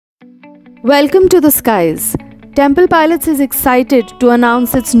Welcome to the skies. Temple Pilots is excited to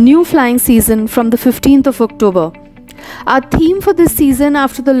announce its new flying season from the 15th of October. Our theme for this season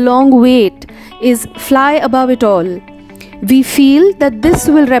after the long wait is Fly Above It All. We feel that this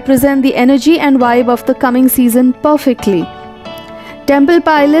will represent the energy and vibe of the coming season perfectly. Temple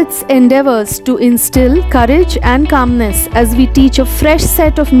Pilots endeavours to instill courage and calmness as we teach a fresh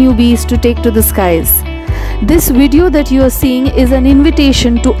set of newbies to take to the skies. This video that you are seeing is an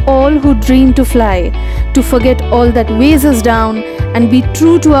invitation to all who dream to fly, to forget all that weighs us down and be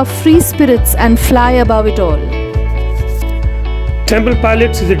true to our free spirits and fly above it all. Temple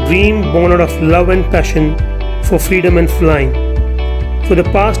Pilots is a dream born out of love and passion for freedom and flying. For the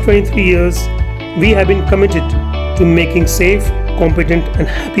past 23 years, we have been committed to making safe, competent and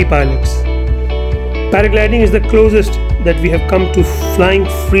happy pilots. Paragliding is the closest that we have come to flying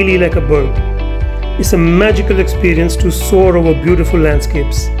freely like a bird. It's a magical experience to soar over beautiful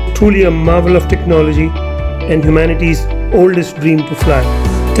landscapes. Truly a marvel of technology and humanity's oldest dream to fly.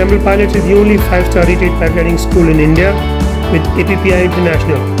 Temple Pilots is the only 5-star rated paragliding school in India with APPI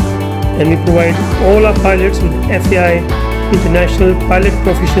International, and we provide all our pilots with FAI International Pilot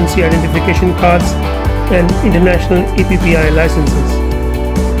Proficiency Identification Cards and International APPI licenses.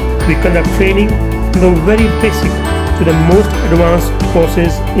 We conduct training from the very basic to the most advanced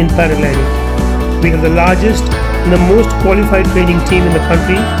courses in paragliding. We have the largest and the most qualified training team in the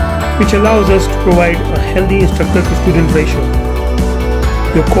country, which allows us to provide a healthy instructor-to-student ratio.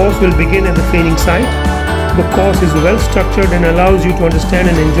 Your course will begin at the training site. The course is well structured and allows you to understand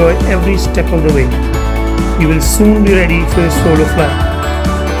and enjoy every step of the way. You will soon be ready for a solo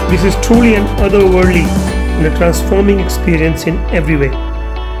flight. This is truly an otherworldly and a transforming experience in every way.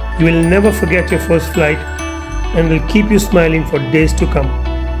 You will never forget your first flight and will keep you smiling for days to come.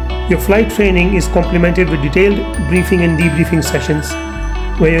 Your flight training is complemented with detailed briefing and debriefing sessions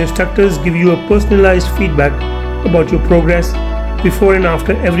where your instructors give you a personalized feedback about your progress before and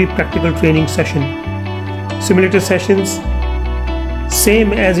after every practical training session. Simulator sessions.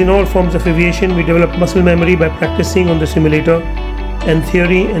 Same as in all forms of aviation, we develop muscle memory by practicing on the simulator and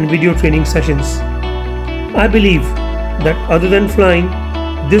theory and video training sessions. I believe that other than flying,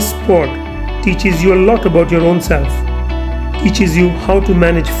 this sport teaches you a lot about your own self, teaches you how to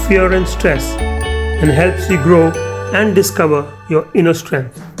manage fear and stress, and helps you grow and discover your inner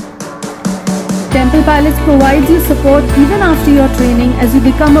strength. Temple Pilots provides you support even after your training as you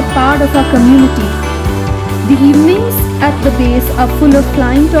become a part of our community. The evenings at the base are full of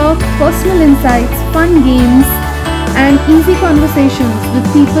flying talk, personal insights, fun games, and easy conversations with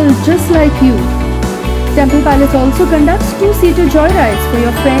people just like you. Temple Pilots also conducts 2-seater joyrides for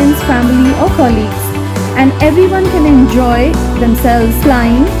your friends, family or colleagues, and everyone can enjoy themselves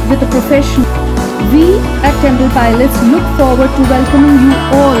flying with a professional. We at Temple Pilots look forward to welcoming you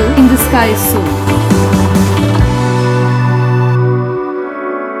all in the skies soon.